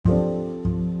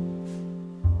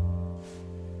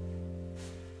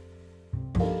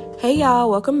Hey y'all,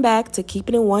 welcome back to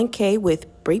Keeping It 1K with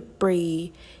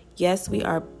Bree. Yes, we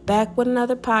are back with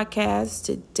another podcast.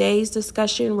 Today's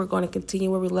discussion, we're going to continue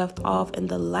where we left off in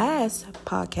the last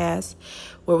podcast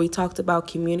where we talked about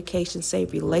communication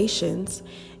save relations.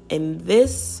 In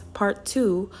this part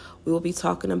 2, we will be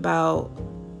talking about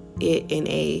it in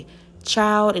a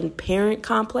child and parent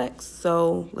complex.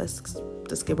 So let's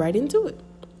get right into it.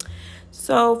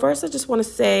 So first, I just want to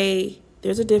say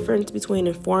there's a difference between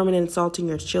informing and insulting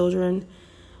your children.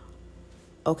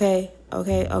 Okay.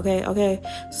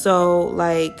 So,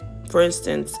 like, for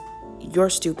instance,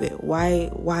 you're stupid. Why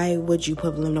would you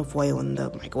put aluminum foil in the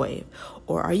microwave?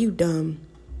 Or are you dumb?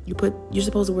 You're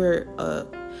supposed to wear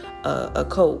a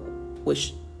coat with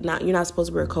you're not supposed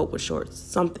to wear a coat with shorts.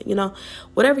 Something,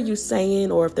 whatever you're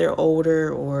saying, or if they're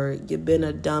older, or you've been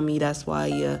a dummy, that's why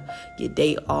you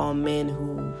date all men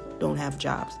who don't have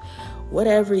jobs.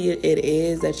 Whatever it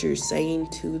is that you're saying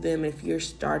to them, if you're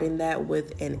starting that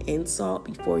with an insult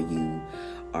before you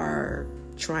are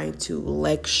trying to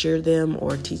lecture them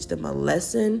or teach them a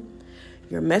lesson,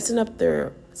 you're messing up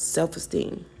their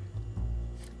self-esteem.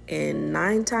 And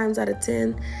 9 times out of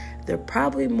 10, they're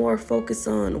probably more focused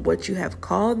on what you have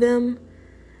called them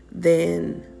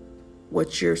than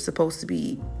what you're supposed to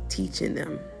be teaching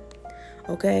them.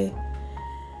 Okay?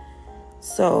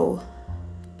 So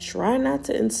try not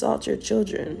to insult your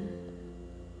children,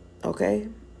 okay?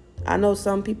 I know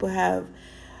some people have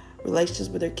relationships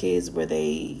with their kids where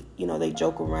they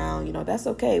joke around, that's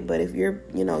okay. But if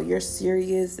you're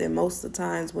serious, and most of the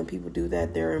times when people do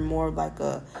that, they're in more of like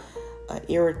a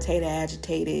irritated,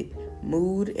 agitated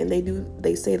mood, and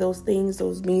they say those things,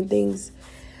 those mean things.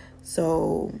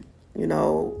 So,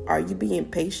 are you being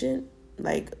patient?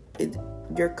 Like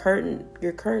your current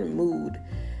mood,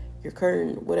 your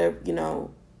current whatever,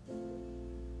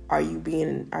 are you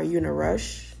in a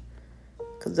rush?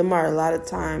 Because there are a lot of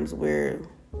times where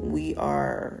we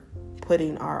are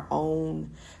putting our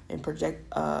own and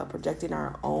projecting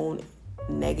our own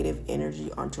negative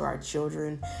energy onto our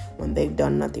children when they've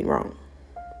done nothing wrong.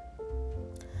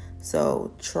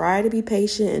 So try to be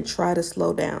patient and try to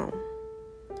slow down.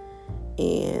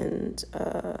 And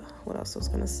what else I was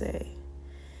gonna say?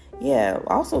 Yeah.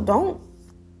 Also,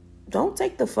 don't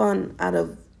take the fun out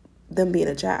of them being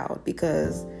a child,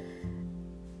 because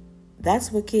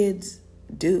that's what kids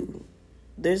do.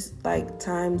 There's like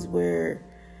times where,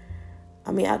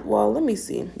 let me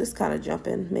see. This kind of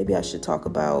jumping. Maybe I should talk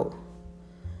about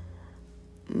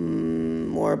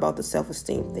more about the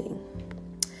self-esteem thing,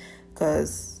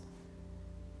 because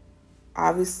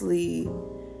obviously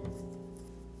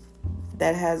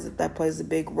that plays a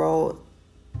big role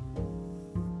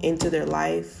into their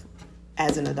life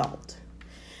as an adult.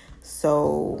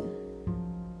 So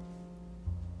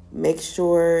make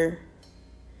sure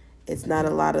it's not a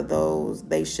lot of those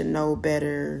they should know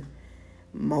better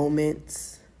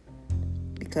moments,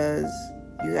 because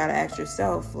you got to ask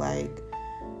yourself, like,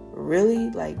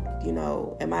 really? Like,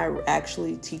 am I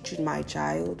actually teaching my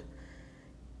child?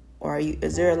 Or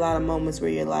is there a lot of moments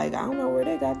where you're like, I don't know where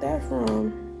they got that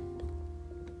from?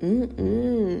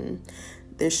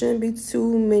 There shouldn't be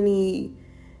too many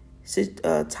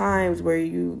times where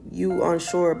you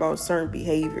unsure about certain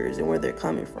behaviors and where they're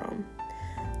coming from.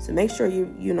 So make sure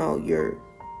you're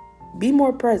be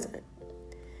more present.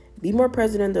 Be more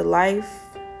present in their life.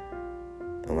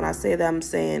 And when I say that, I'm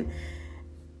saying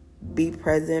be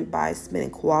present by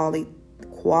spending quality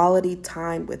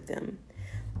time with them.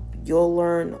 You'll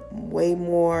learn way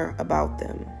more about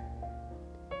them.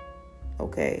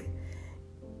 Okay?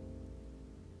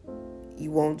 You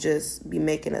won't just be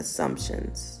making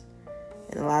assumptions.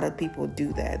 And a lot of people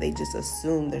do that. They just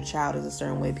assume their child is a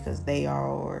certain way because they are,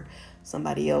 or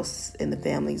somebody else in the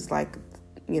family is like,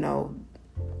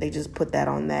 they just put that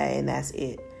on that and that's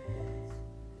it.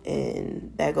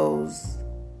 And that goes,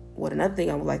 another thing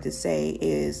I would like to say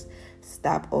is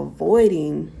stop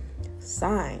avoiding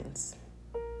signs.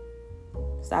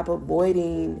 Stop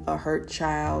avoiding a hurt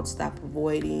child. Stop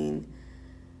avoiding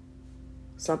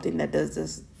something that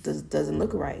doesn't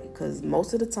look right. Because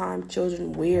most of the time,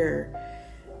 children wear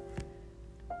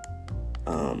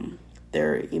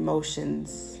their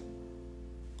emotions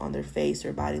on their face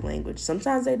or body language.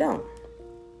 Sometimes they don't.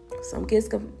 Some kids,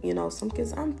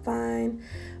 I'm fine.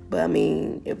 But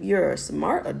if you're a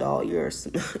smart adult, you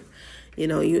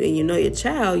know your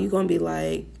child, you're gonna be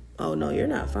like, oh no, you're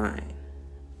not fine.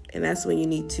 And that's when you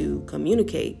need to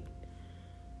communicate,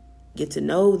 get to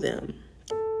know them.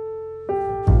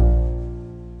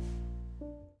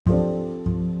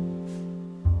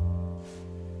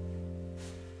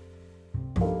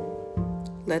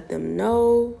 Let them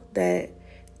know that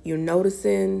you're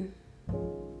noticing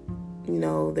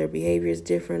their behavior is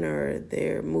different or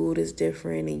their mood is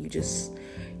different, and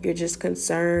you're just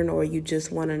concerned, or you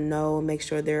just want to know, make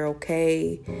sure they're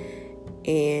okay,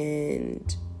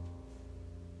 and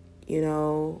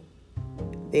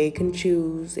they can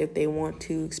choose if they want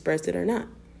to express it or not.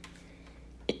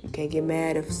 You can't get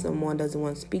mad if someone doesn't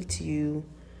want to speak to you.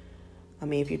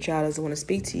 If your child doesn't want to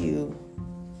speak to you,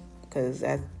 because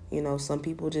some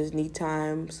people just need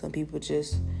time. Some people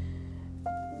just,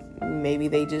 maybe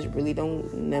they just really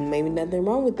don't, maybe nothing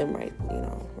wrong with them right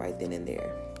then and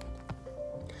there.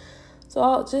 So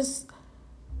I'll just,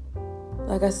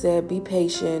 like I said, be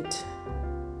patient.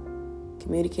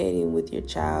 Communicating with your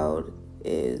child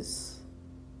is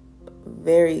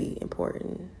very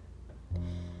important.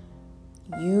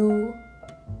 You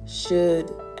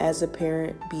should, as a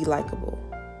parent, be likable.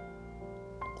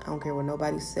 I don't care what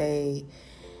nobody say.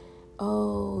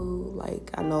 Oh,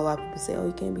 I know a lot of people say, oh,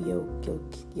 you can't be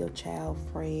your child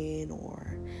friend,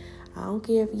 or I don't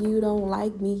care if you don't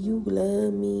like me, you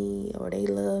love me, or they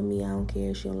love me. I don't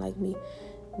care if she don't like me.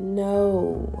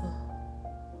 No.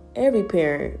 Every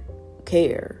parent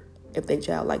care if their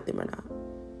child like them or not.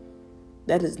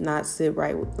 That does not sit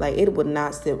right. It would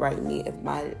not sit right with me if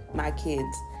my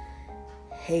kids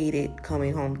hated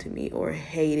coming home to me or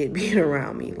hated being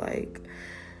around me.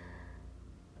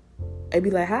 It'd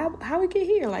be like, how we get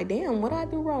here? Damn, what did I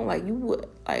do wrong? You would,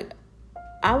 I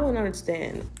wouldn't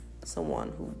understand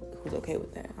someone who's okay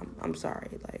with that. I'm sorry.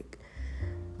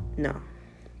 No.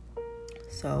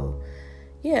 So,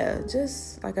 yeah,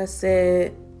 just like I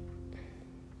said,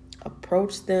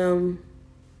 approach them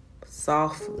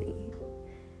softly.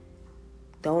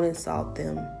 Don't insult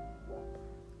them.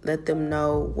 Let them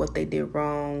know what they did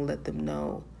wrong. Let them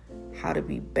know how to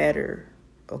be better,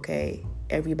 okay?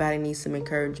 Everybody needs some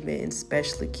encouragement, and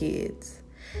especially kids.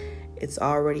 It's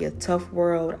already a tough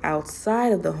world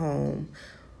outside of the home.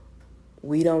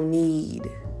 We don't need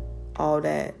all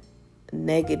that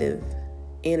negative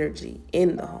energy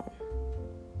in the home.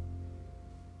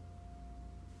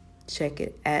 Check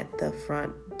it at the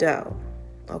front door,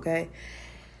 okay?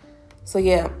 So,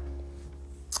 yeah,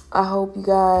 I hope you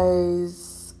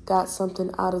guys got something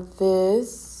out of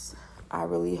this. I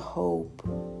really hope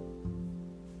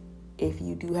if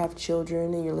you do have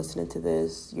children and you're listening to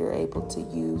this, you're able to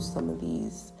use some of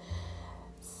these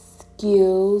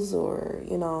skills, or,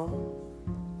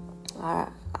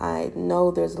 I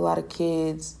know there's a lot of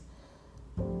kids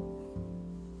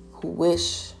who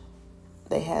wish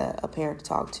they had a parent to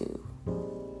talk to,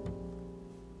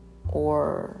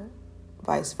 or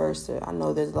vice versa. I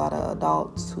know there's a lot of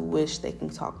adults who wish they can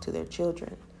talk to their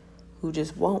children, who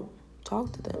just won't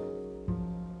talk to them.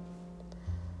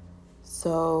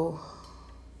 So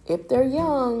if they're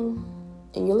young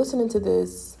and you're listening to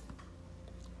this,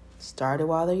 start it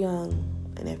while they're young.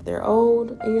 And if they're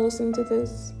old and you're listening to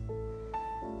this,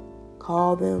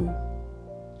 call them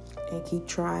and keep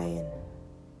trying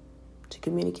to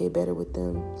communicate better with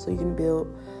them so you can build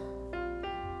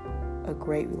a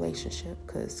great relationship.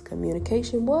 Because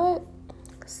communication,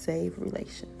 save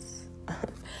relations.